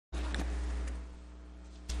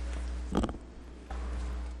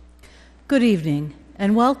Good evening,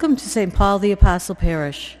 and welcome to St. Paul the Apostle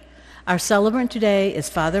Parish. Our celebrant today is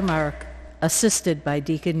Father Mark, assisted by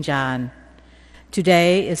Deacon John.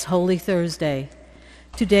 Today is Holy Thursday.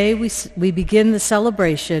 Today we begin the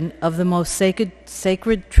celebration of the most sacred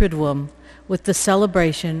Triduum with the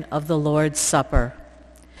celebration of the Lord's Supper.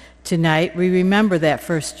 Tonight we remember that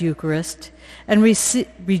first Eucharist and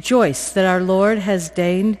rejoice that our Lord has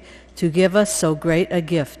deigned to give us so great a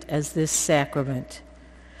gift as this sacrament.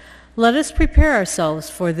 Let us prepare ourselves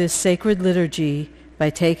for this sacred liturgy by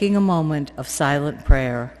taking a moment of silent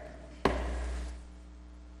prayer.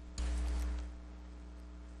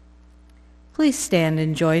 Please stand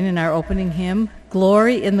and join in our opening hymn,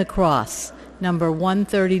 Glory in the Cross, number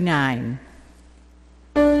 139.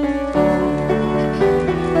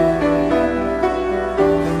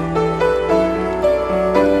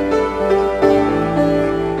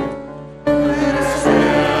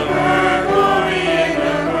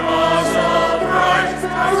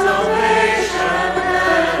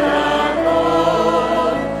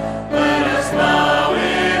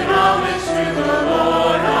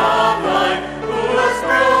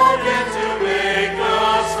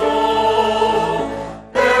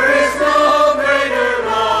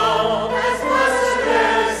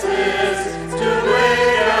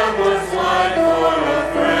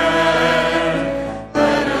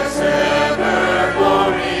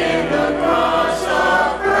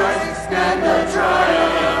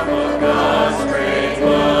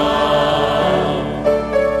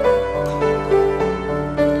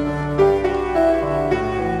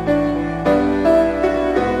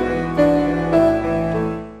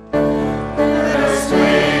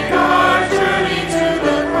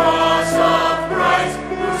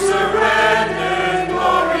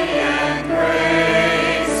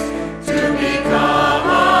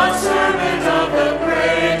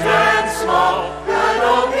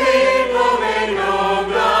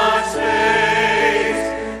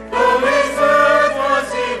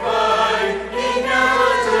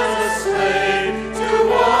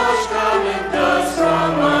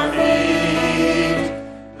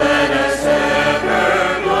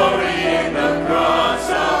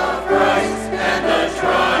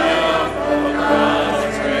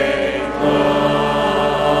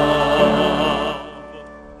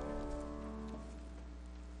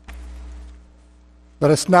 Let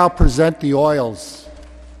us now present the oils.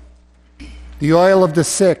 The oil of the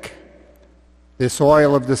sick. This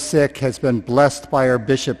oil of the sick has been blessed by our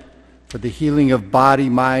bishop for the healing of body,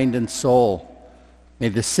 mind, and soul. May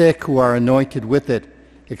the sick who are anointed with it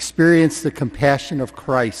experience the compassion of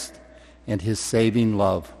Christ and his saving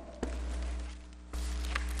love.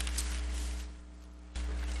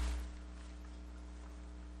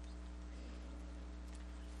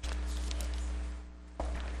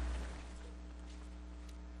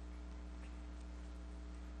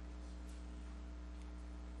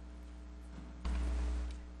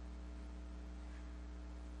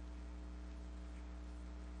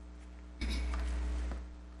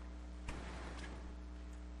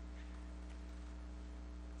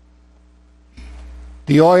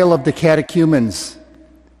 The oil of the catechumens.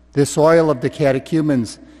 This oil of the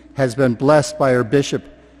catechumens has been blessed by our bishop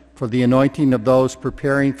for the anointing of those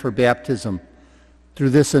preparing for baptism. Through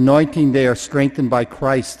this anointing they are strengthened by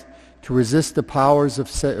Christ to resist the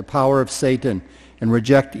power of Satan and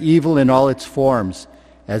reject evil in all its forms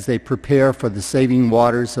as they prepare for the saving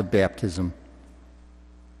waters of baptism.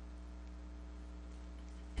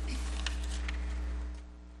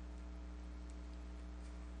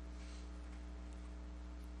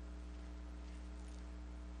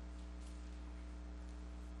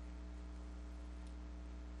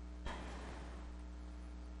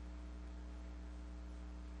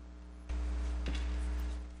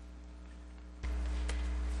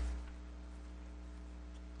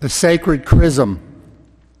 The sacred chrism.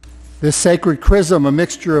 This sacred chrism, a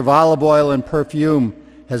mixture of olive oil and perfume,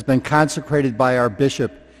 has been consecrated by our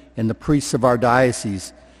bishop and the priests of our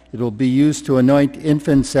diocese. It will be used to anoint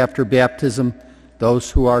infants after baptism, those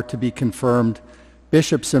who are to be confirmed,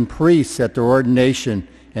 bishops and priests at their ordination,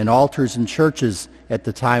 and altars and churches at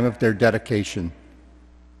the time of their dedication.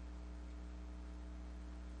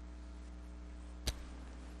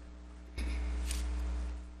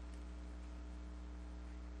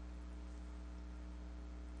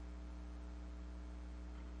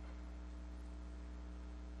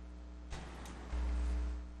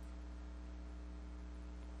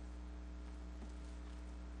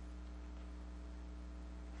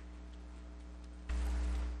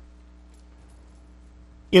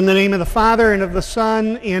 In the name of the Father, and of the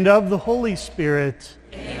Son, and of the Holy Spirit.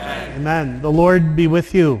 Amen. Amen. The Lord be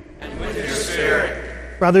with you. And with your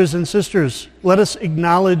spirit. Brothers and sisters, let us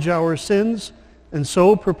acknowledge our sins and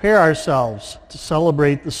so prepare ourselves to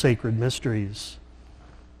celebrate the sacred mysteries.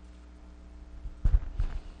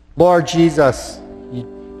 Lord Jesus,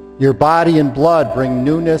 your body and blood bring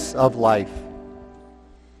newness of life.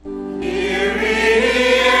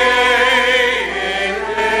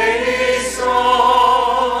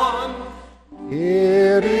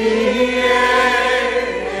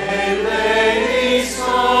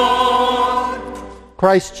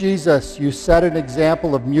 Christ Jesus, you set an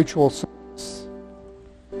example of mutual service.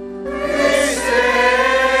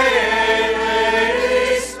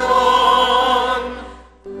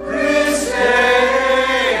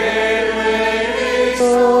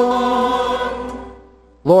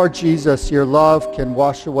 Lord Jesus, your love can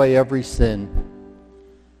wash away every sin.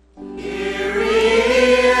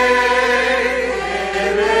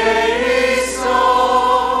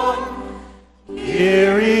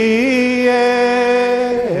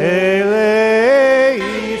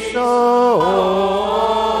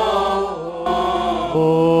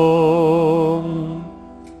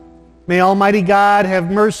 May Almighty God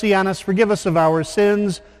have mercy on us, forgive us of our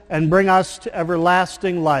sins, and bring us to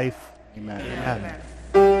everlasting life. Amen. Amen.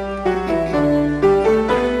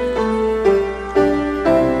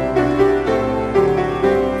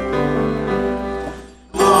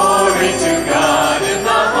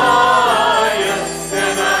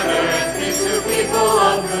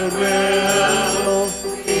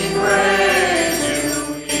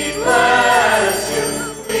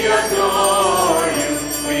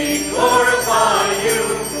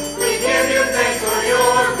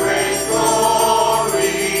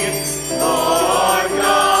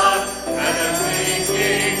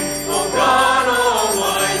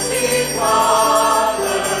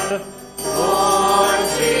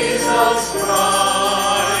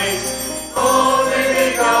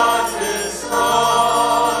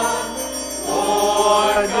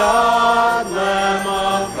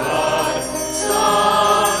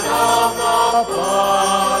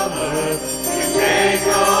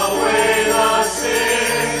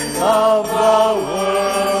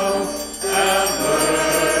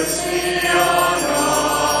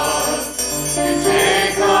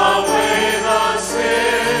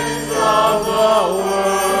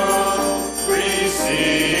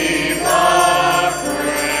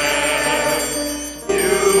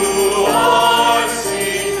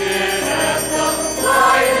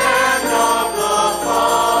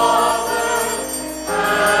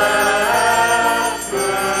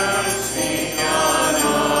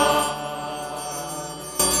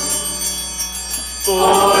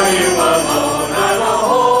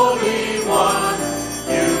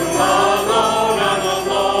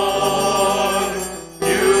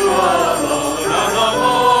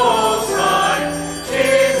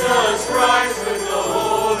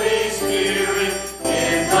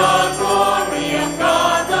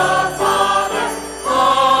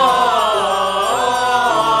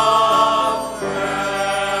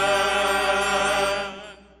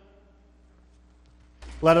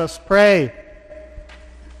 Let us pray.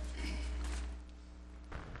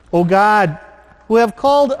 O God, who have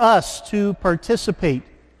called us to participate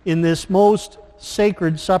in this most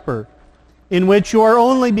sacred supper, in which your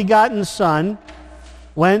only begotten Son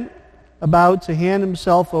went about to hand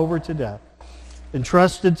himself over to death,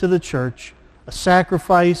 entrusted to the church a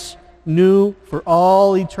sacrifice new for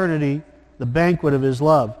all eternity, the banquet of his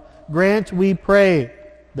love. Grant, we pray,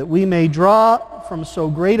 that we may draw from so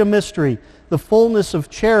great a mystery the fullness of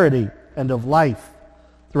charity and of life.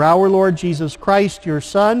 Through our Lord Jesus Christ, your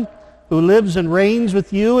Son, who lives and reigns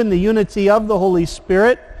with you in the unity of the Holy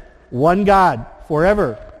Spirit, one God,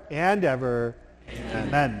 forever and ever. Amen.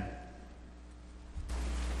 Amen.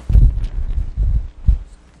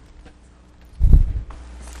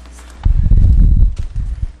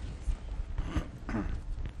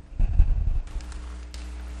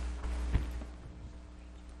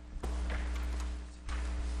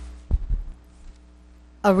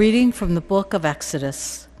 A reading from the book of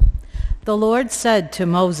Exodus. The Lord said to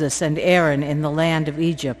Moses and Aaron in the land of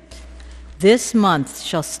Egypt, "This month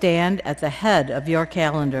shall stand at the head of your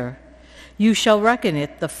calendar. You shall reckon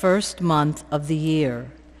it the first month of the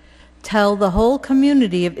year. Tell the whole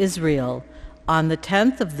community of Israel, on the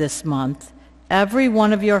 10th of this month, every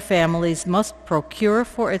one of your families must procure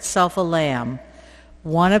for itself a lamb,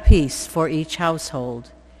 one apiece for each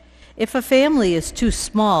household. If a family is too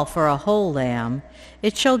small for a whole lamb,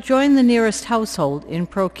 it shall join the nearest household in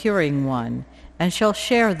procuring one, and shall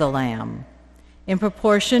share the lamb, in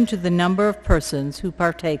proportion to the number of persons who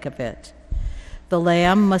partake of it. The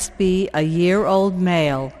lamb must be a year-old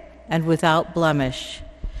male and without blemish.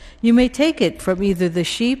 You may take it from either the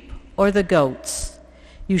sheep or the goats.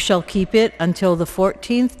 You shall keep it until the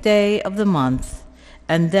 14th day of the month,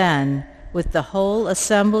 and then, with the whole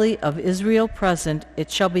assembly of Israel present,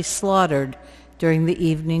 it shall be slaughtered during the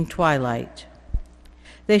evening twilight.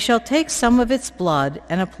 They shall take some of its blood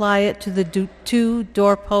and apply it to the two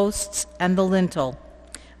doorposts and the lintel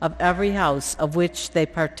of every house of which they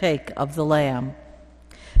partake of the lamb.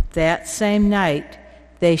 That same night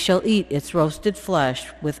they shall eat its roasted flesh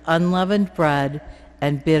with unleavened bread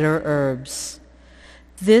and bitter herbs.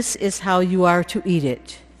 This is how you are to eat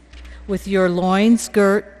it: with your loins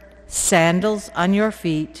girt, sandals on your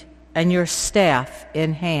feet, and your staff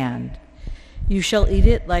in hand. You shall eat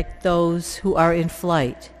it like those who are in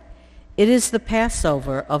flight. It is the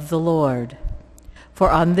Passover of the Lord.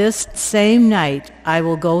 For on this same night I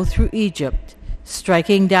will go through Egypt,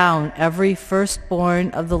 striking down every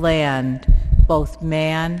firstborn of the land, both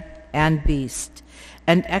man and beast,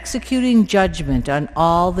 and executing judgment on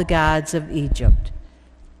all the gods of Egypt.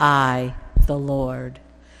 I, the Lord.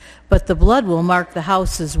 But the blood will mark the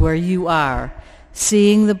houses where you are.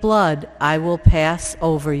 Seeing the blood, I will pass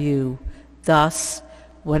over you. Thus,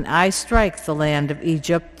 when I strike the land of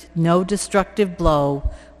Egypt, no destructive blow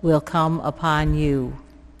will come upon you.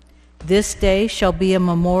 This day shall be a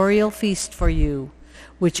memorial feast for you,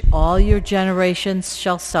 which all your generations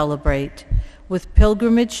shall celebrate, with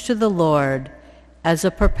pilgrimage to the Lord, as a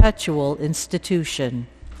perpetual institution.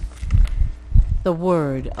 The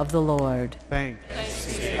word of the Lord.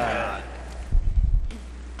 Thanks be to God.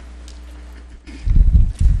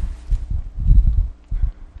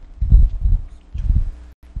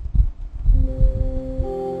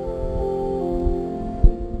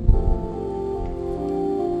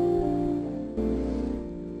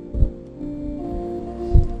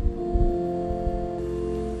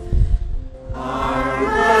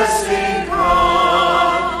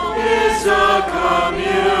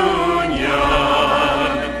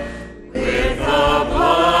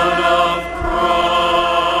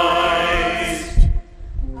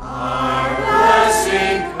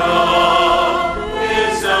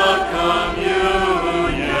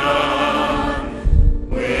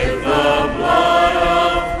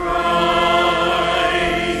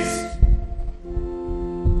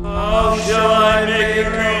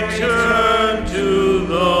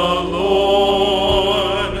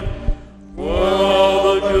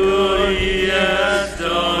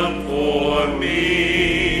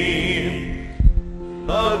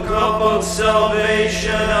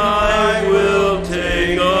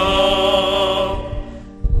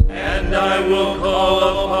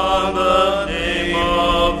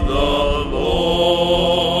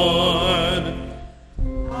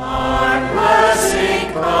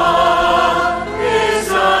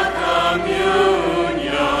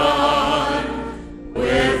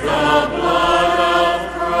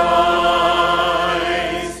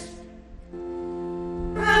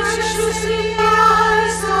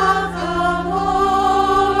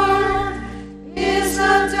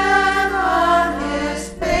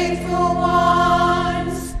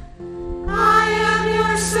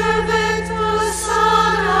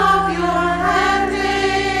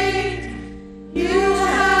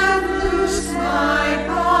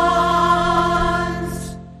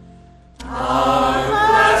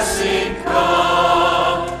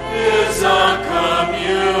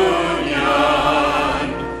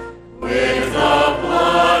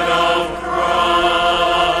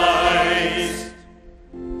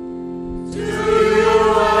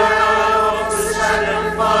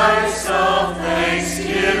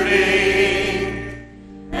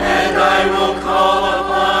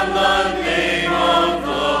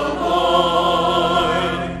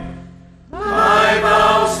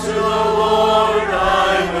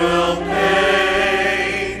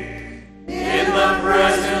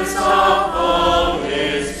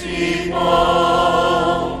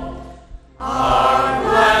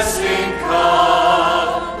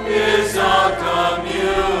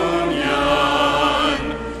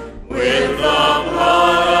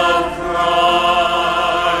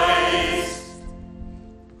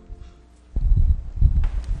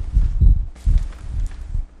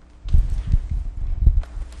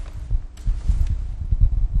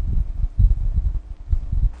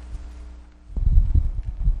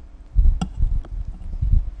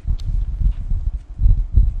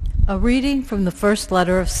 A reading from the first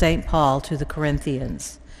letter of St. Paul to the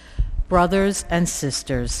Corinthians. Brothers and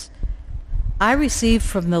sisters, I received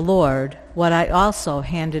from the Lord what I also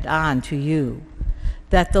handed on to you,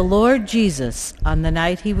 that the Lord Jesus, on the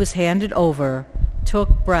night he was handed over,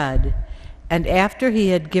 took bread, and after he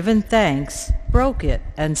had given thanks, broke it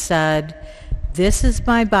and said, This is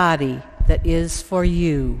my body that is for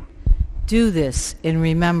you. Do this in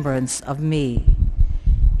remembrance of me.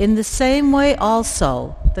 In the same way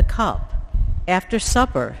also the cup after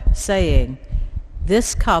supper, saying,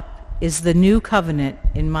 This cup is the new covenant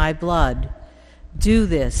in my blood. Do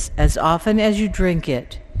this as often as you drink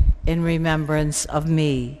it in remembrance of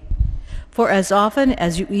me. For as often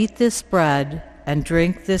as you eat this bread and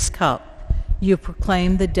drink this cup, you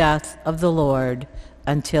proclaim the death of the Lord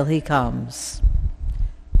until he comes.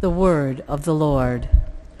 The word of the Lord.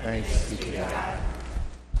 Thanks be to God.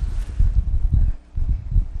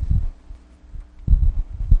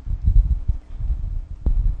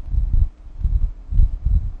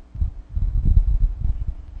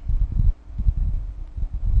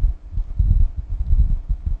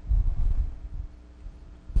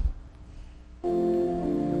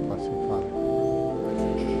 Blessed Father,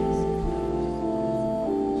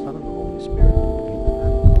 Son, and Holy Spirit.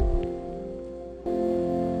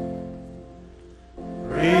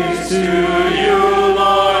 Praise to you,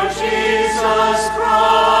 Lord Jesus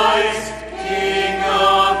Christ, King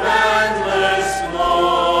of endless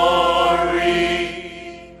glory.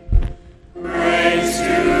 Praise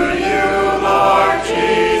to you, Lord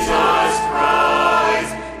Jesus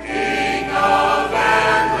Christ, King of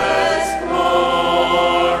endless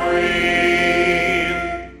glory.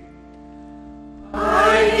 I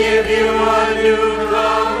give you a new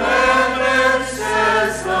commandment,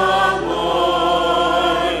 says the Lord.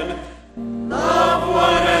 Love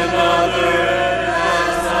one another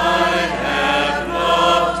as I have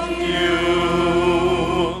loved you.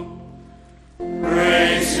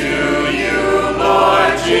 Praise to you,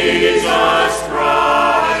 Lord Jesus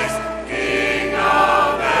Christ, King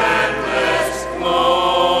of endless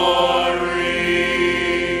glory.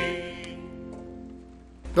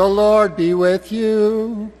 The Lord be with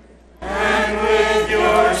you. And with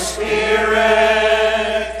your spirit,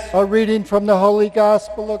 A reading from the Holy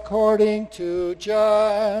Gospel according to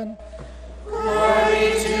John.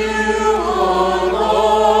 glory to you, O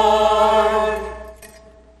Lord.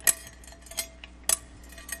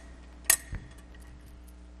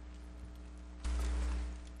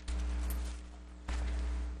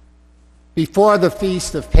 Before the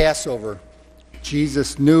feast of Passover,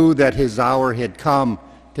 Jesus knew that his hour had come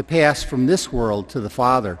to pass from this world to the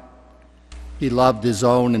Father. He loved his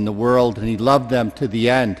own in the world, and he loved them to the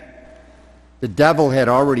end. The devil had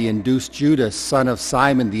already induced Judas, son of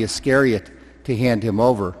Simon the Iscariot, to hand him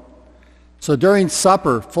over. So during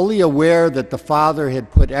supper, fully aware that the Father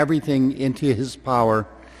had put everything into his power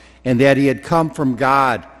and that he had come from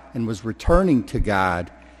God and was returning to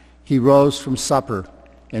God, he rose from supper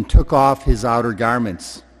and took off his outer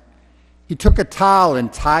garments. He took a towel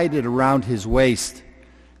and tied it around his waist.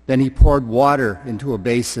 Then he poured water into a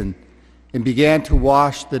basin and began to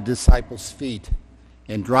wash the disciples' feet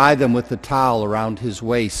and dry them with the towel around his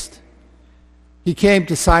waist. He came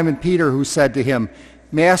to Simon Peter, who said to him,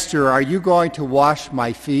 Master, are you going to wash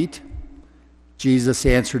my feet? Jesus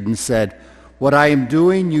answered and said, What I am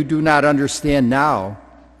doing you do not understand now,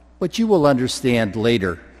 but you will understand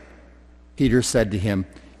later. Peter said to him,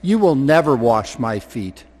 You will never wash my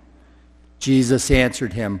feet. Jesus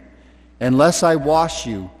answered him, Unless I wash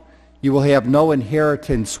you, you will have no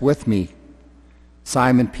inheritance with me.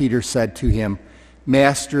 Simon Peter said to him,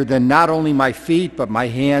 Master, then not only my feet, but my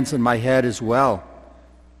hands and my head as well.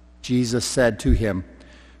 Jesus said to him,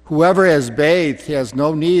 Whoever has bathed has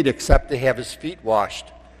no need except to have his feet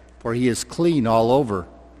washed, for he is clean all over.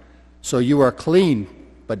 So you are clean,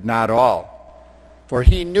 but not all. For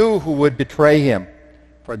he knew who would betray him.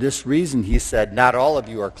 For this reason he said, Not all of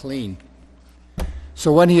you are clean.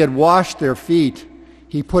 So when he had washed their feet,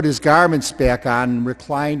 he put his garments back on and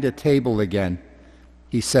reclined at table again.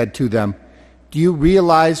 He said to them, Do you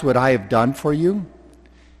realize what I have done for you?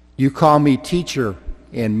 You call me teacher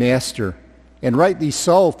and master, and rightly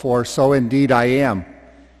so, for so indeed I am.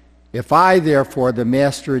 If I, therefore, the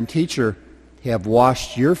master and teacher, have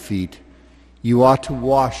washed your feet, you ought to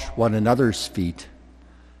wash one another's feet.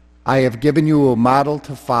 I have given you a model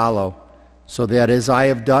to follow, so that as I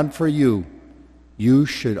have done for you, you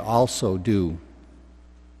should also do.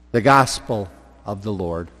 The Gospel of the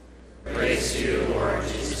Lord. Praise to you, Lord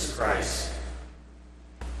Jesus Christ.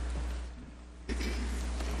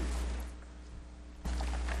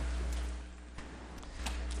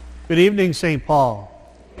 Good evening, St. Paul.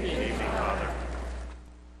 Good evening, Father.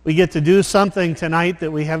 We get to do something tonight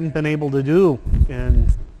that we haven't been able to do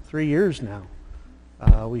in 3 years now.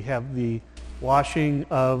 We have the washing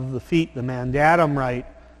of the feet, the mandatum rite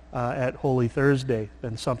at Holy Thursday.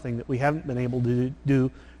 Been something that we haven't been able to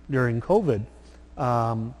do during COVID.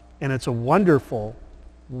 And it's a wonderful,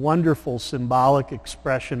 wonderful symbolic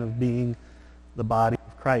expression of being the body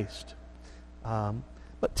of Christ.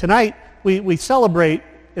 But tonight we celebrate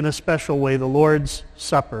in a special way the Lord's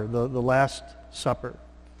Supper, the Last Supper.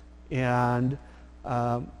 And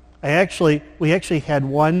we actually had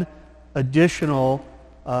one additional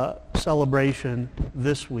celebration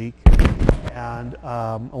this week, and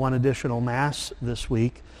one additional Mass this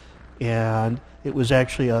week, and it was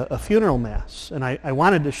actually a funeral Mass. And I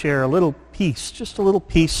wanted to share a little piece, just a little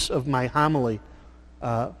piece of my homily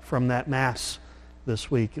from that Mass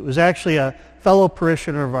this week. It was actually a fellow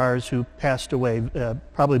parishioner of ours who passed away.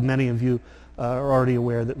 Probably many of you are already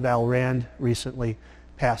aware that Val Rand recently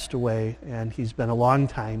passed away, and he's been a long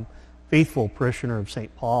time faithful parishioner of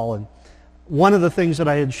St. Paul. And one of the things that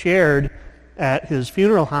I had shared at his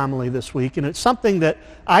funeral homily this week, and it's something that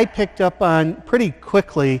I picked up on pretty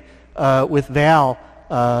quickly with Val.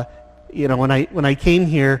 When I came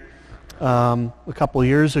here a couple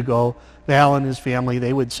years ago, Val and his family,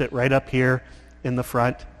 they would sit right up here in the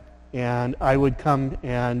front, and I would come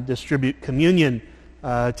and distribute communion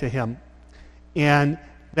to him. And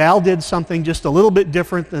Val did something just a little bit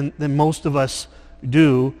different than most of us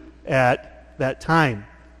do at that time.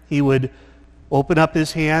 He would open up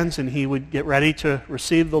his hands and he would get ready to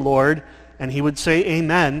receive the Lord, and he would say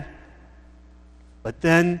amen, but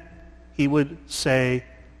then he would say,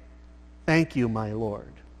 "Thank you, my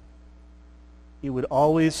Lord." He would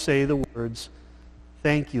always say the words,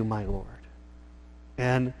 "Thank you, my Lord."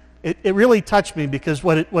 And it really touched me, because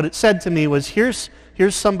what it said to me was, here's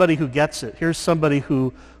somebody who gets it. Here's somebody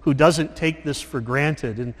who doesn't take this for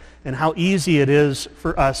granted, and how easy it is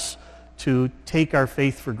for us to take our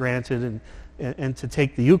faith for granted and to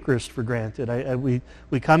take the Eucharist for granted.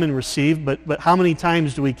 We come and receive, but how many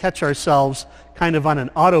times do we catch ourselves kind of on an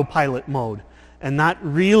autopilot mode and not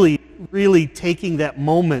really taking that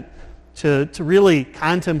moment to really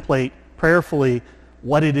contemplate prayerfully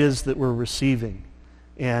what it is that we're receiving?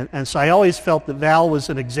 And so I always felt that Val was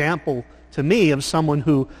an example to me of someone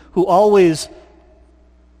who always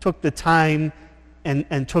took the time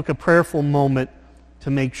and took a prayerful moment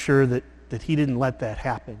to make sure that he didn't let that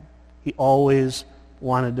happen. He always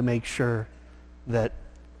wanted to make sure that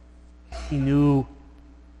he knew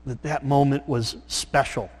that moment was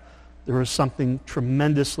special. There was something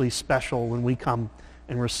tremendously special when we come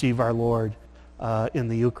and receive our Lord in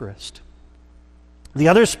the Eucharist. The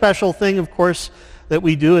other special thing, of course, that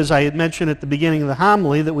we do, as I had mentioned at the beginning of the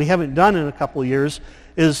homily, that we haven't done in a couple of years,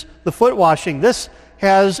 is the foot washing. This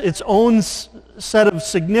has its own set of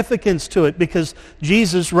significance to it, because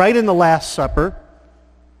Jesus, right in the Last Supper,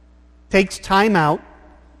 takes time out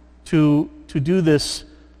to do this,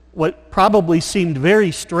 what probably seemed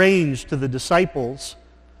very strange to the disciples.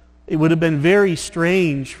 It would have been very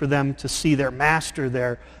strange for them to see their master,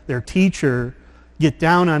 their teacher, get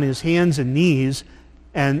down on his hands and knees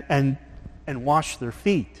and wash their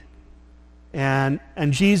feet. And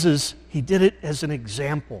Jesus, he did it as an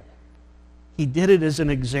example. He did it as an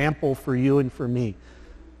example for you and for me,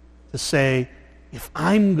 to say, if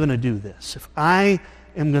I'm going to do this, if I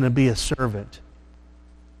am going to be a servant,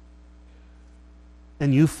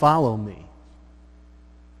 and you follow me,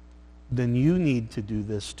 then you need to do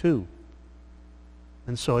this too.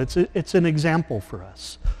 And so it's an example for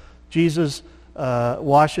us. Jesus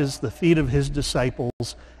washes the feet of his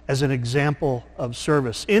disciples as an example of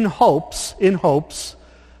service, in hopes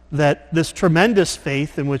that this tremendous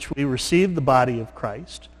faith in which we receive the body of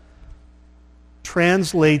Christ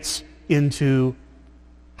translates into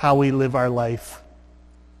how we live our life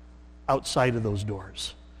outside of those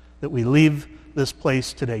doors. That we leave this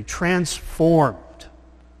place today transformed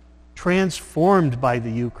by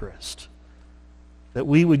the Eucharist. That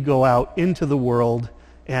we would go out into the world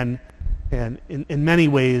and in many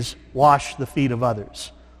ways wash the feet of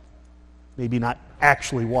others. Maybe not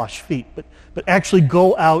actually wash feet, but actually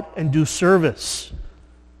go out and do service.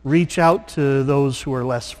 Reach out to those who are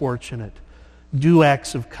less fortunate. Do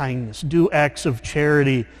acts of kindness. Do acts of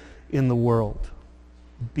charity in the world.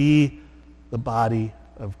 Be the body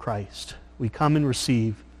of Christ. We come and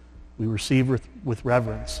receive. We receive with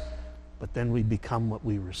reverence, but then we become what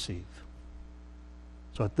we receive.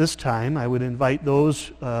 So at this time, I would invite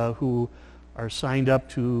those who are signed up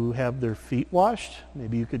to have their feet washed.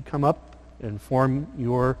 Maybe you could come up and form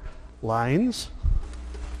your lines.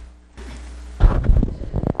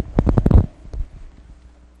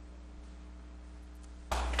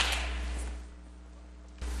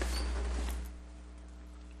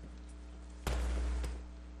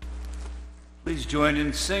 Please join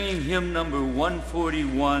in singing hymn number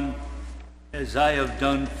 141, As I Have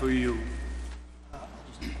Done for You.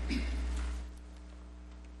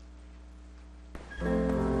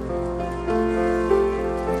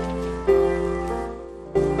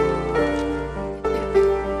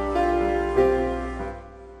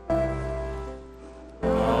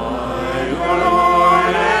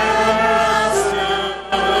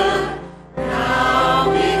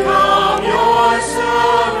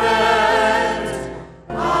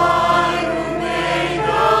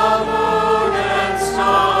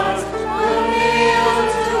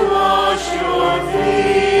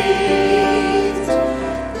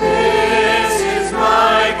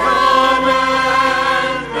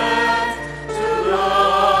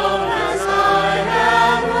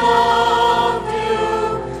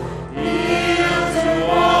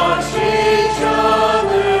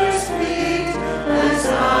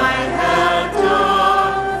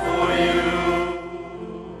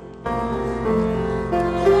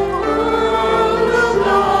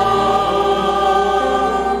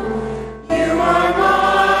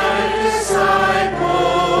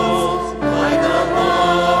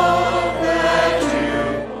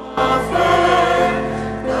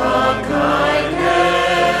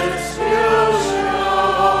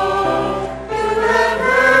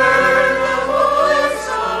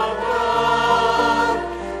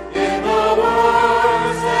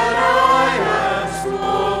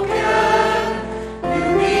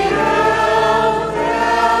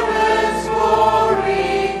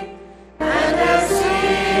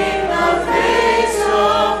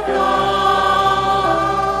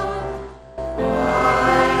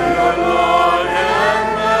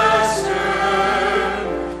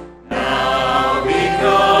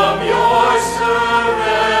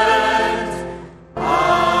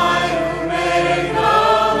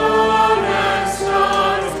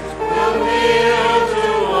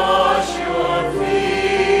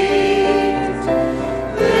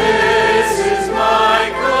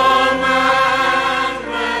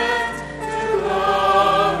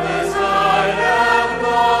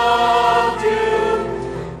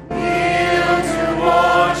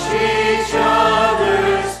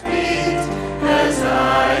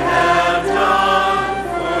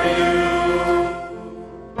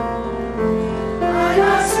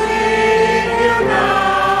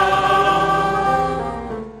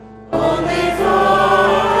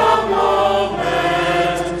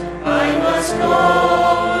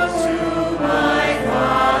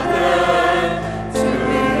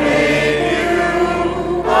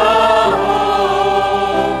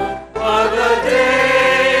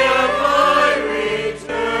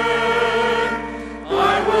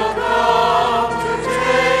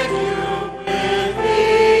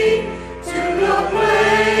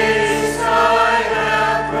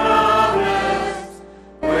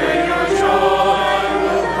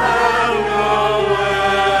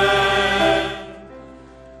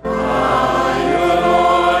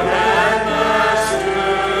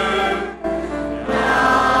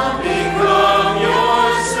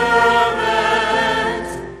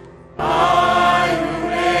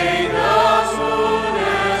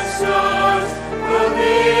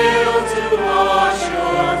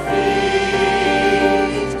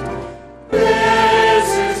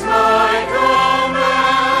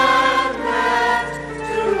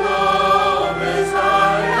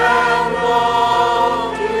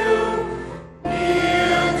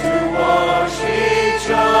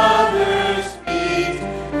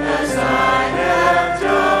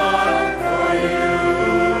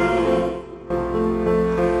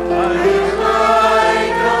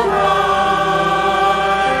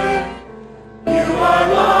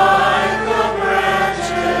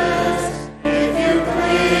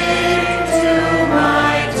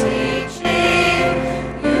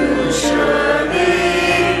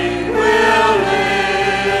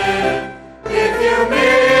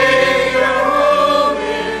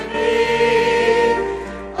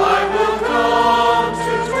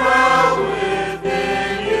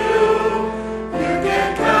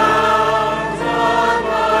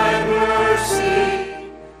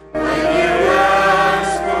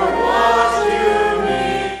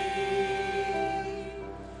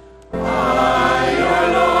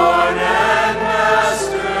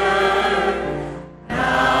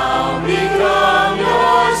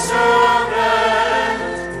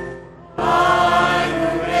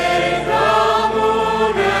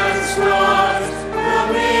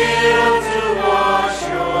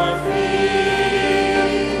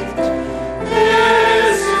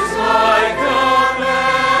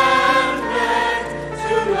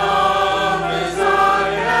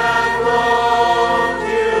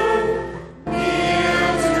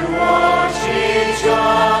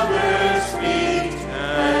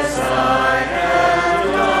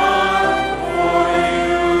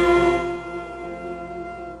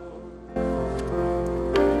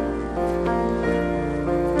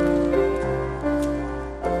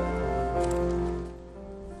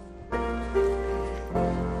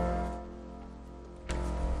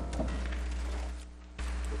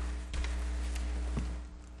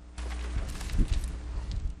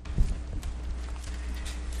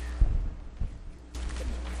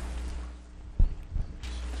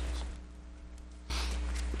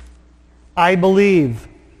 I believe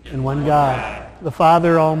in one God, the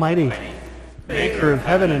Father Almighty, maker of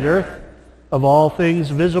heaven and earth, of all things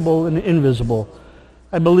visible and invisible.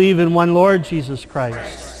 I believe in one Lord Jesus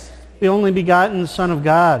Christ, the only begotten Son of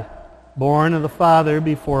God, born of the Father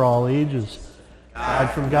before all ages. God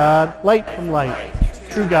from God, light from light,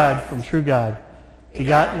 true God from true God,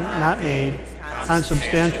 begotten, not made,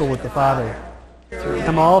 consubstantial with the Father. Through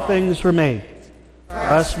him all things were made. For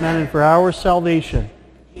us men and for our salvation,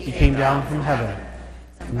 he came down from heaven,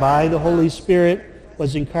 and by the Holy Spirit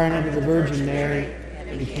was incarnate of the Virgin Mary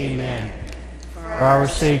and became man. For our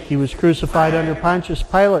sake he was crucified under Pontius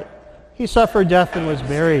Pilate. He suffered death and was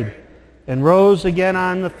buried, and rose again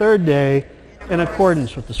on the third day in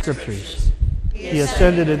accordance with the Scriptures. He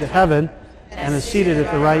ascended into heaven and is seated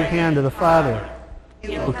at the right hand of the Father.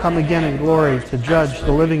 He will come again in glory to judge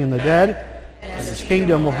the living and the dead, and his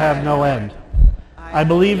kingdom will have no end. I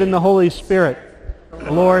believe in the Holy Spirit,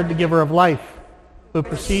 the Lord, the giver of life, who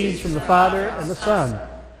proceeds from the Father and the Son,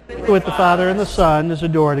 who with the Father and the Son is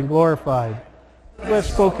adored and glorified, who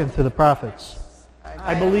has spoken through the prophets.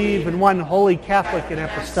 I believe in one holy Catholic and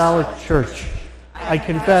Apostolic Church. I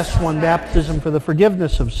confess one baptism for the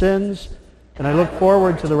forgiveness of sins, and I look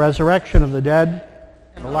forward to the resurrection of the dead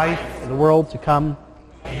and the life of the world to come.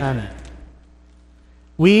 Amen.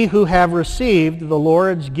 We who have received the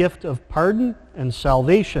Lord's gift of pardon and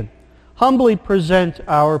salvation humbly present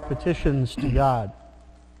our petitions to God.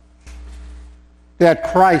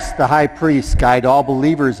 That Christ, the high priest, guide all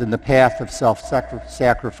believers in the path of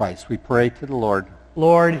self-sacrifice, we pray to the Lord.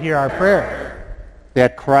 Lord, hear our prayer.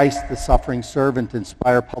 That Christ, the suffering servant,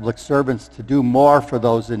 inspire public servants to do more for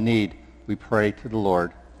those in need, we pray to the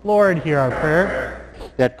Lord. Lord, hear our prayer.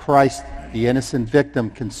 That Christ, the innocent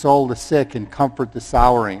victim, console the sick and comfort the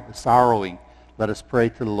sorrowing, let us pray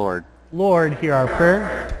to the Lord. Lord, hear our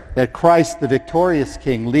prayer. That Christ, the victorious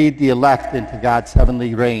King, lead the elect into God's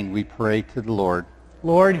heavenly reign, we pray to the Lord.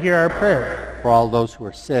 Lord, hear our prayer. For all those who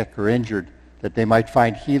are sick or injured, that they might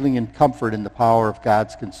find healing and comfort in the power of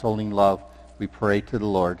God's consoling love, we pray to the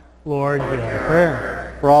Lord. Lord, hear our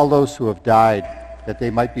prayer. For all those who have died, that they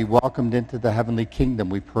might be welcomed into the heavenly kingdom,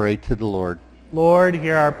 we pray to the Lord. Lord,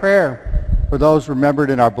 hear our prayer. For those remembered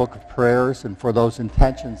in our book of prayers and for those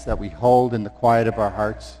intentions that we hold in the quiet of our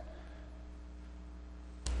hearts,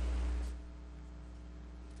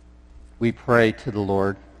 we pray to the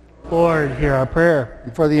Lord. Lord, hear our prayer.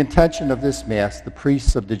 And for the intention of this Mass, the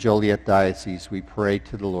priests of the Joliet Diocese, we pray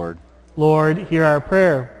to the Lord. Lord, hear our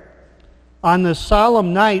prayer. On this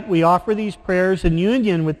solemn night, we offer these prayers in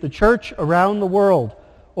union with the Church around the world.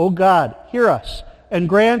 O God, hear us and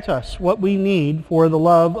grant us what we need for the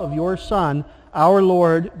love of your Son, our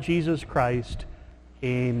Lord Jesus Christ.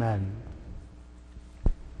 Amen.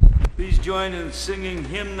 Please join in singing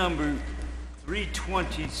hymn number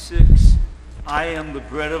 326, I Am the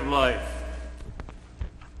Bread of Life.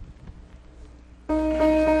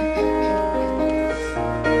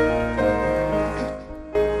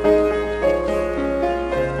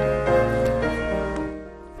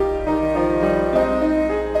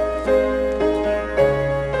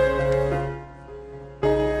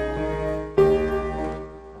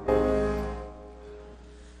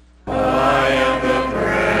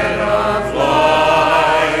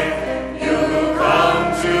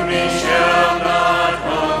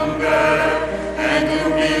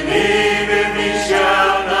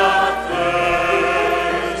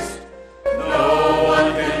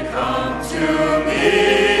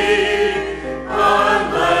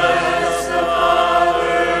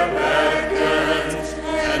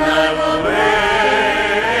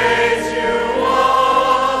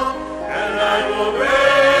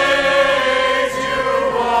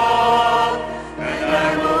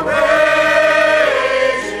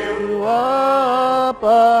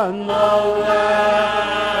 Upon the land.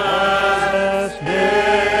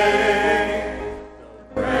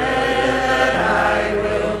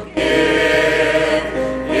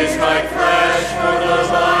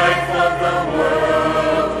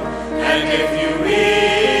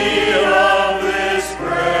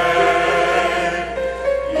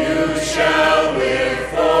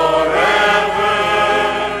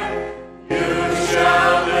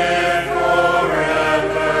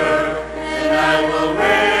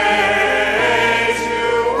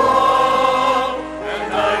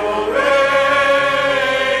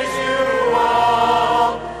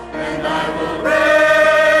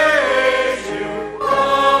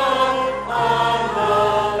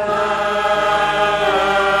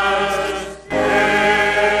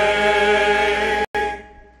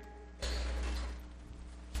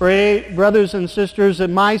 Pray, brothers and sisters, that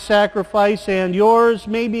my sacrifice and yours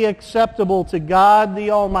may be acceptable to God, the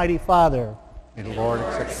Almighty Father. May the Lord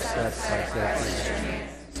accept the sacrifice.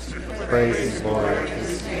 Praise the Lord.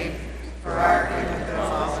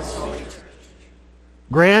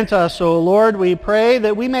 Grant us, O Lord, we pray,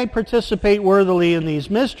 that we may participate worthily in these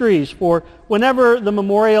mysteries, for whenever the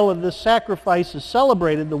memorial of this sacrifice is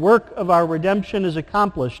celebrated, the work of our redemption is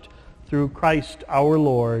accomplished through Christ our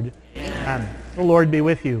Lord. Amen. The Lord be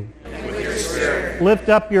with you. And with your spirit. Lift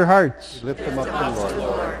up your hearts. Lift them up to the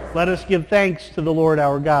Lord. Let us give thanks to the Lord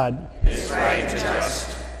our God. It is right and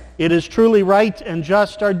just. It is truly right and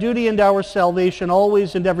just, our duty and our salvation,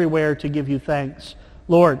 always and everywhere to give you thanks.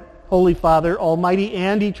 Lord, Holy Father, Almighty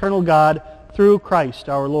and eternal God, through Christ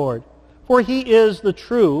our Lord. For he is the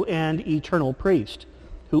true and eternal priest,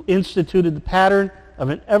 who instituted the pattern of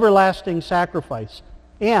an everlasting sacrifice,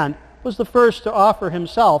 and was the first to offer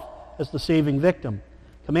himself as the saving victim,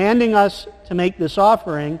 commanding us to make this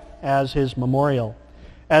offering as his memorial.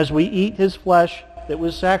 As we eat his flesh that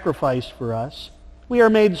was sacrificed for us, we are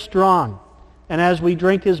made strong, and as we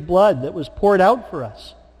drink his blood that was poured out for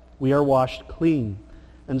us, we are washed clean.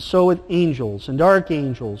 And so with angels and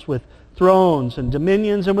archangels, with thrones and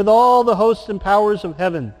dominions, and with all the hosts and powers of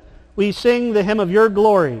heaven, we sing the hymn of your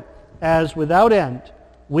glory, as without end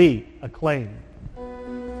we acclaim.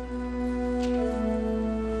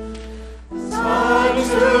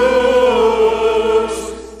 Sanctus,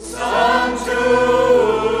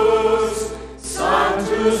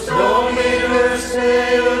 Sanctus Dominus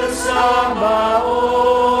Deus Sabaoth,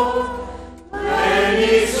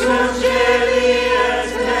 Venus Celi et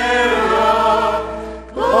terra,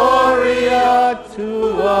 Gloria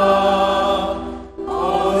tua,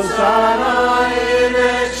 Hosanna in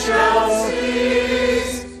excelsis,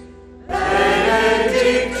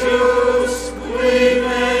 benedictus qui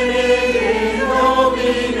venit in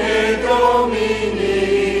nomine Domini,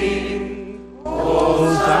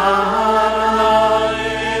 Hosanna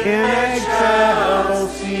in excelsis.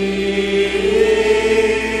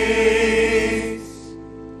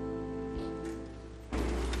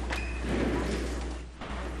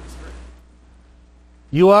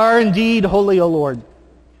 You are indeed holy, O Lord,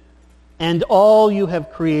 and all you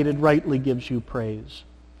have created rightly gives you praise.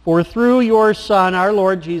 For through your Son, our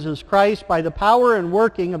Lord Jesus Christ, by the power and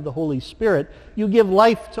working of the Holy Spirit, you give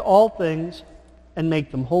life to all things and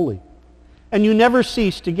make them holy. And you never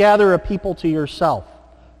cease to gather a people to yourself,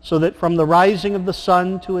 so that from the rising of the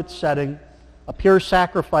sun to its setting, a pure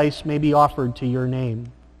sacrifice may be offered to your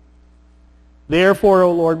name. Therefore,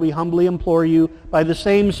 O Lord, we humbly implore you, by the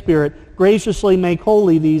same Spirit, graciously make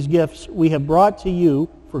holy these gifts we have brought to you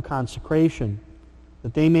for consecration,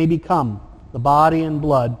 that they may become the body and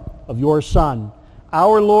blood of your Son,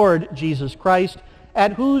 our Lord Jesus Christ,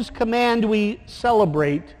 at whose command we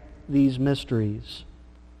celebrate these mysteries.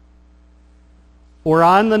 For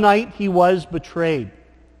on the night he was betrayed,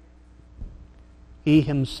 he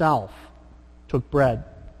himself took bread,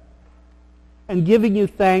 and giving you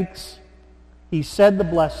thanks, he said the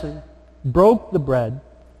blessing, broke the bread,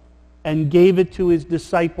 and gave it to his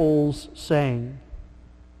disciples, saying,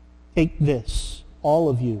 "Take this, all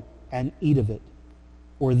of you, and eat of it,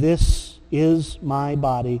 for this is my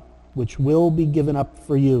body, which will be given up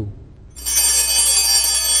for you."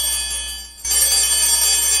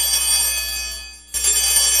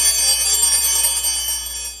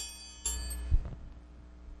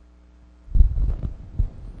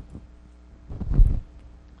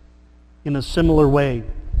 In a similar way,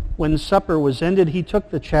 when supper was ended, he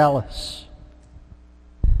took the chalice,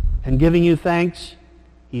 and giving you thanks,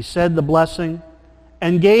 he said the blessing,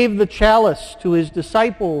 and gave the chalice to his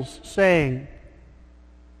disciples, saying,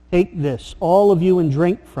 "Take this, all of you, and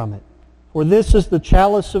drink from it, for this is the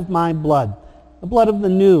chalice of my blood, the blood of the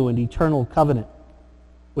new and eternal covenant,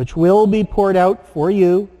 which will be poured out for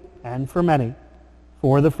you and for many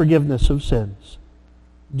for the forgiveness of sins.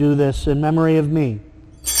 Do this in memory of me."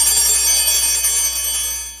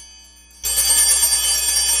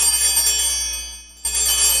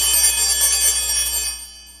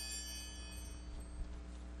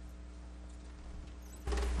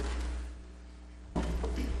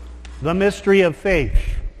 The mystery of faith.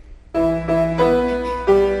 We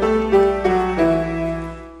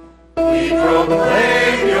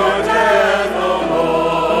proclaim your death, O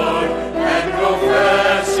Lord, and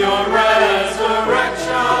profess your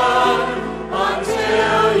resurrection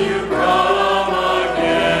until you come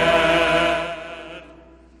again.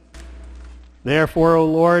 Therefore, O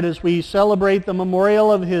Lord, as we celebrate the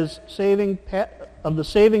memorial of the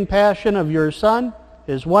saving passion of your Son,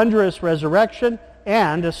 his wondrous resurrection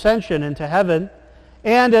and ascension into heaven,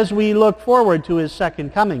 And as we look forward to his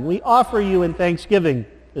second coming, we offer you in thanksgiving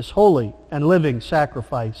this holy and living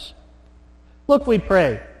sacrifice. Look, we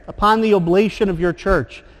pray, upon the oblation of your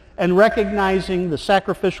church and recognizing the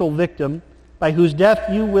sacrificial victim by whose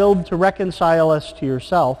death you willed to reconcile us to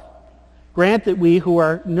yourself. Grant that we who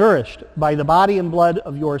are nourished by the body and blood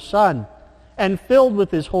of your Son and filled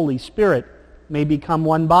with his Holy Spirit may become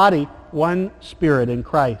one body, one spirit in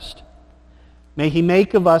Christ. May he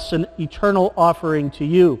make of us an eternal offering to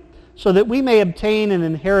you, so that we may obtain an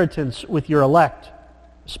inheritance with your elect,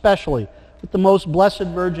 especially with the most blessed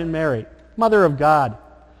Virgin Mary, Mother of God,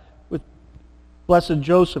 with blessed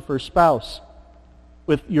Joseph, her spouse,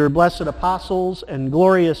 with your blessed apostles and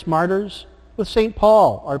glorious martyrs, with St.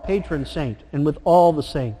 Paul, our patron saint, and with all the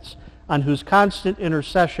saints, on whose constant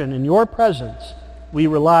intercession in your presence we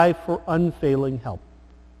rely for unfailing help.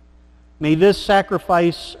 May this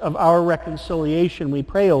sacrifice of our reconciliation, we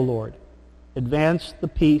pray, O Lord, advance the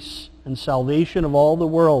peace and salvation of all the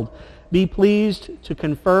world. Be pleased to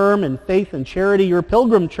confirm in faith and charity your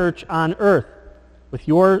pilgrim church on earth with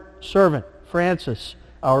your servant, Francis,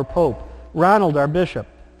 our Pope, Ronald, our Bishop,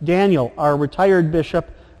 Daniel, our retired bishop,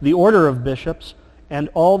 the order of bishops, and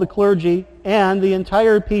all the clergy and the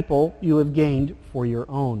entire people you have gained for your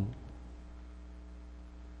own.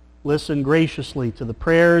 Listen graciously to the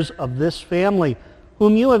prayers of this family,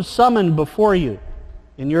 whom you have summoned before you.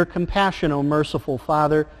 In your compassion, O merciful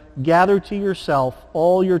Father, gather to yourself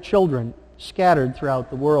all your children scattered throughout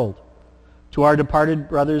the world. To our departed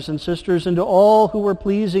brothers and sisters, and to all who were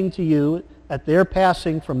pleasing to you at their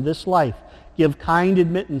passing from this life, give kind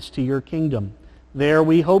admittance to your kingdom. There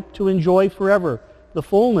we hope to enjoy forever the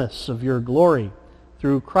fullness of your glory.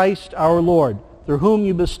 Through Christ our Lord, through whom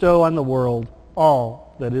you bestow on the world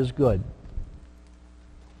all that is good.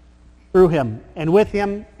 Through him, and with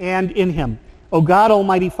him, and in him, O God,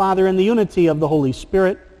 Almighty Father, in the unity of the Holy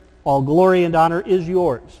Spirit, all glory and honor is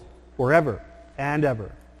yours forever and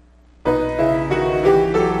ever.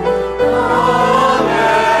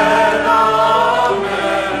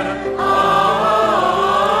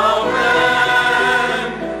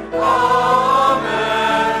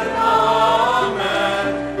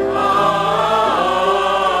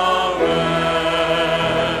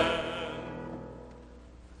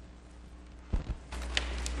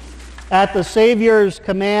 At the Savior's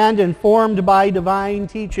command, informed by divine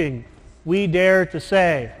teaching, we dare to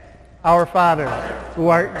say, Our Father, who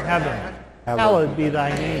art in heaven, hallowed be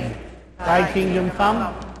thy name. Thy kingdom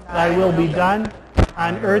come, thy will be done,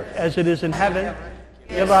 on earth as it is in heaven.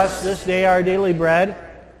 Give us this day our daily bread,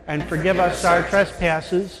 and forgive us our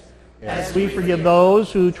trespasses, as we forgive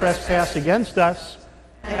those who trespass against us.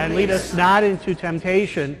 And lead us not into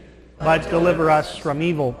temptation, but deliver us from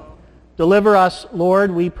evil. Deliver us,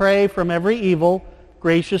 Lord, we pray, from every evil.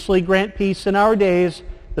 Graciously grant peace in our days,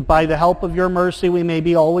 that by the help of your mercy we may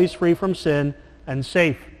be always free from sin and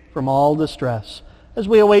safe from all distress, as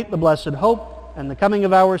we await the blessed hope and the coming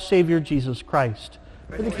of our Savior Jesus Christ.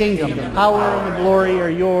 For the kingdom, the power, and the glory are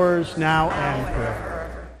yours now and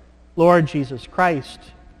forever. Lord Jesus Christ,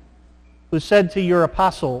 who said to your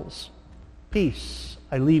apostles, Peace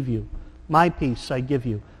I leave you, my peace I give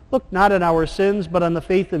you. Look not on our sins, but on the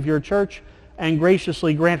faith of your church, and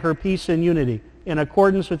graciously grant her peace and unity, in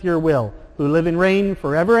accordance with your will, who live and reign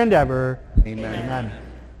forever and ever. Amen. Amen.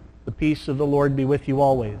 The peace of the Lord be with you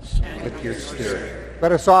always. With your spirit.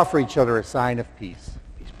 Let us offer each other a sign of peace.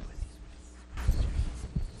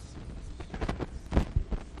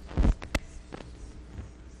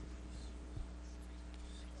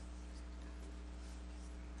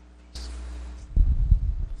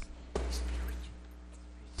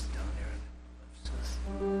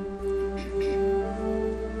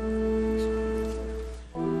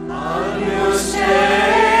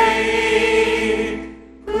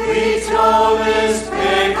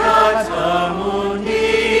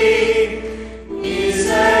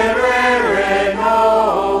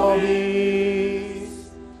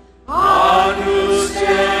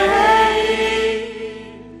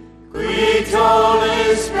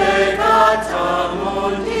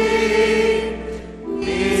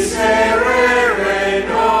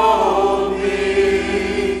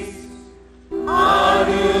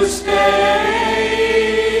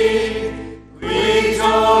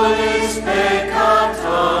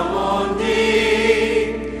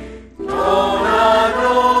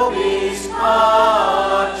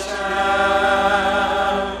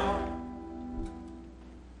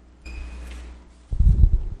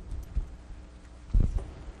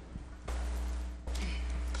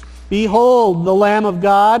 Behold the Lamb of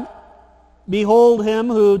God. Behold him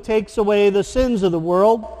who takes away the sins of the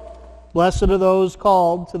world. Blessed are those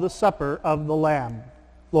called to the supper of the Lamb.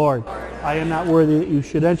 Lord, I am not worthy that you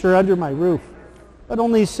should enter under my roof, but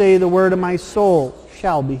only say the word, and my soul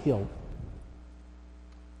shall be healed.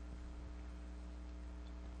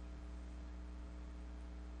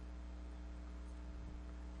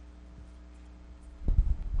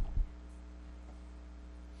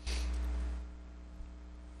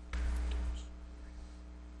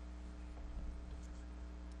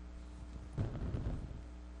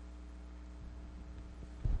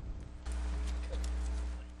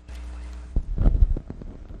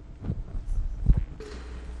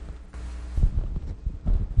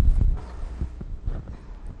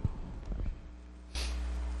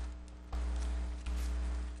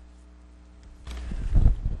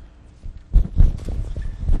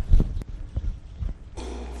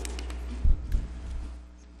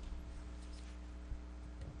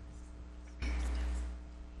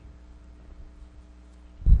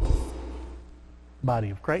 Body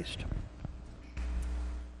of Christ.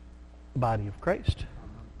 The body of Christ.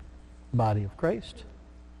 The body of Christ.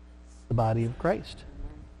 The body of Christ.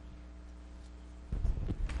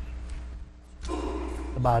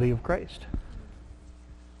 The body of Christ.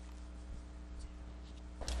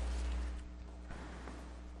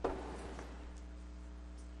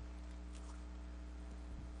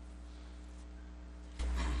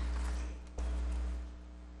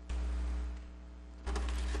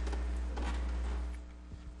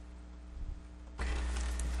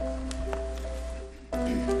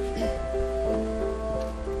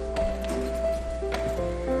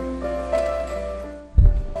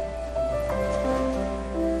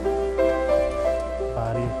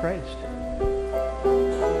 Body of Christ.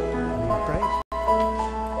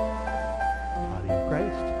 Body of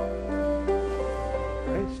Christ.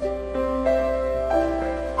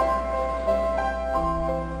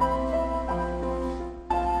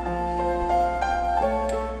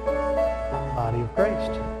 Body of Christ.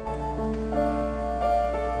 Christ.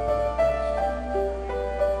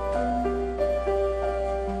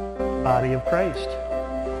 Body of Christ.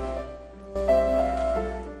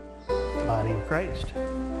 Body of Christ. Body of Christ.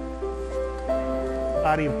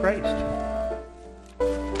 Body of Christ.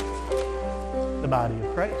 The body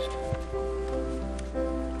of Christ.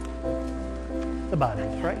 The body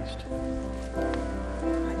of Christ.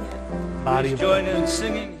 Body Please of join Christ. in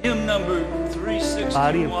singing hymn number Body of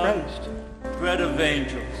 361, Christ. Bread of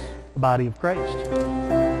Angels. The body of Christ.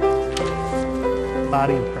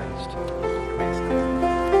 Body of Christ.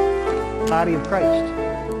 Body of Christ.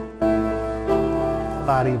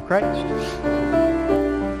 Body of Christ.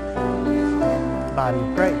 Body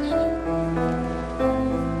of Christ.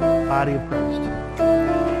 Body of Christ.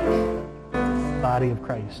 Body of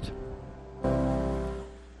Christ.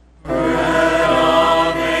 Body of Christ.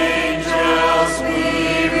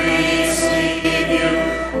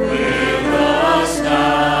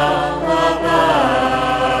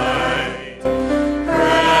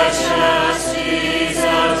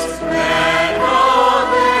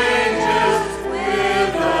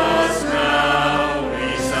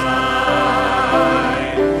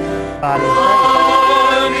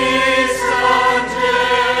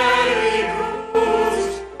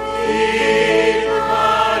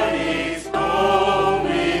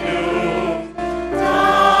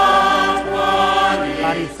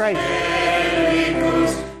 Body of Christ.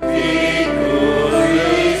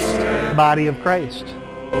 The body of Christ.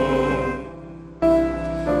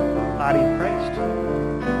 Body of Christ.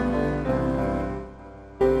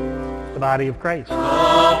 The body of Christ.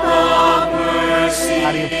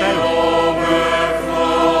 Body of Christ.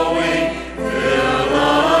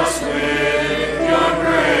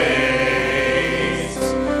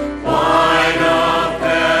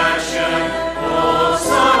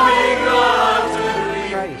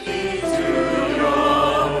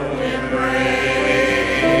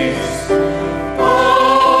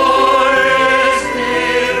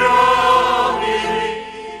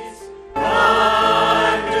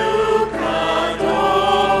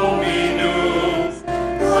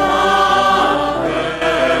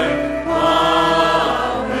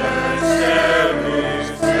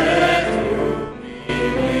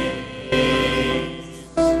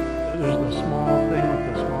 There's the small thing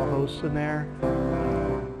with the small hosts in there.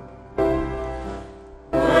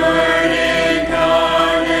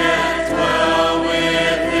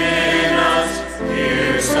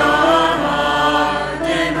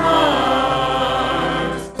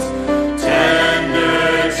 Take,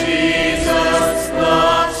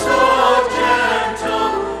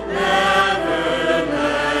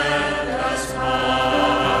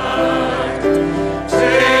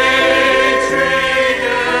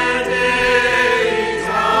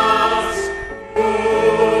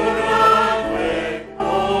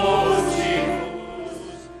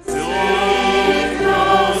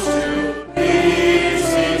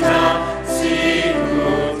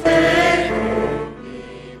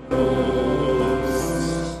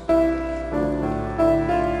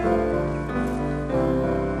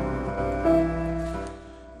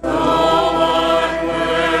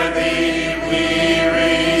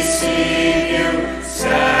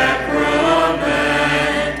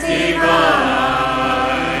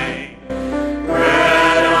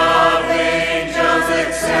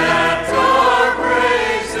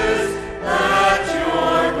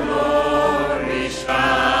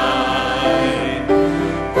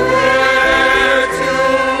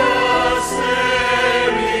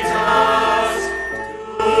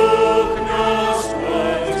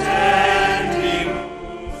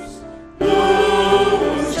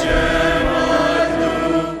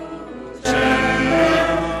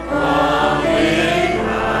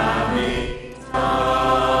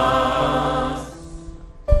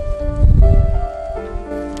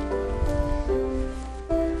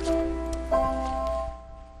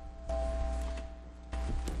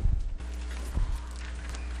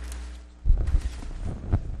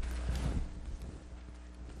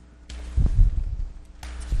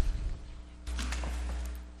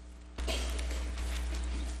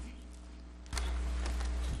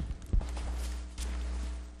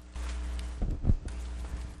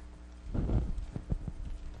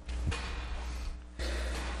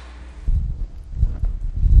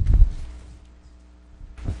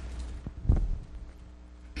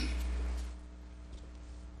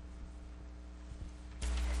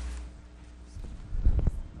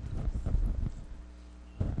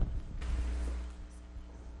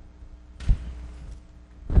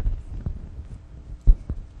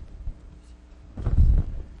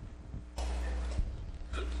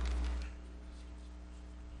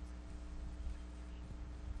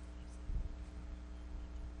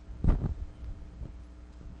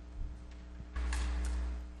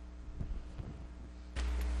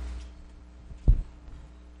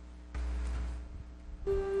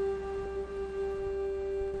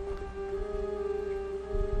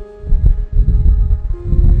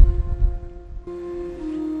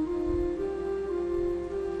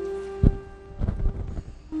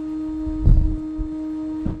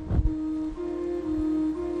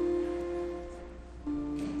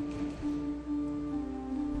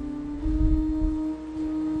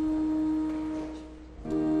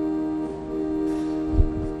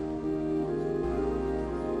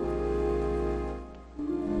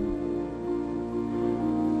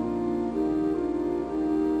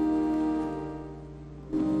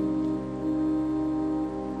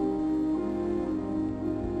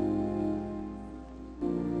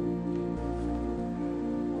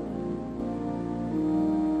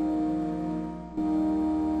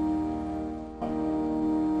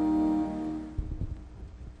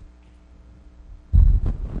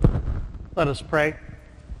 Let us pray.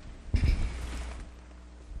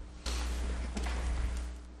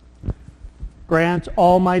 Grant,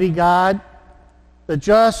 Almighty God, that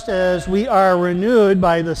just as we are renewed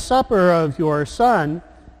by the supper of your Son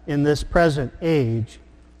in this present age,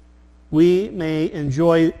 we may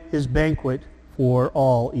enjoy his banquet for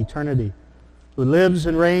all eternity, who lives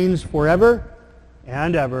and reigns forever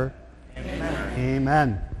and ever. Amen.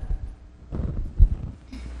 Amen.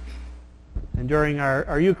 And during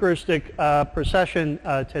our Eucharistic procession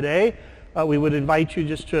today, we would invite you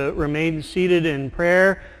just to remain seated in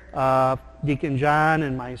prayer. Deacon John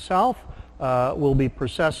and myself will be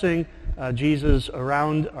processing Jesus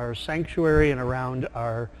around our sanctuary and around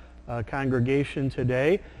our congregation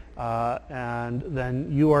today. And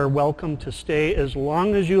then you are welcome to stay as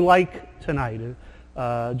long as you like tonight.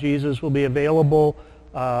 Jesus will be available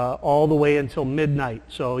all the way until midnight.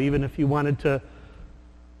 So even if you wanted to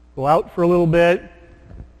go out for a little bit,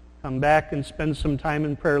 come back and spend some time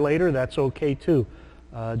in prayer later, that's okay too.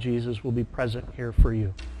 Jesus will be present here for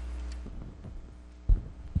you.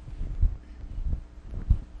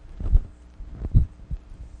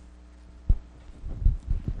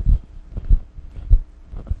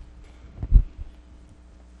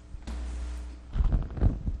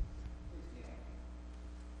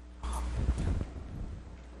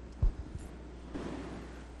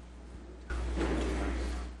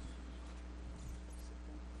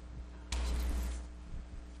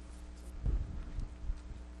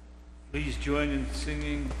 Please join in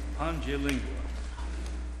singing Pange Lingua.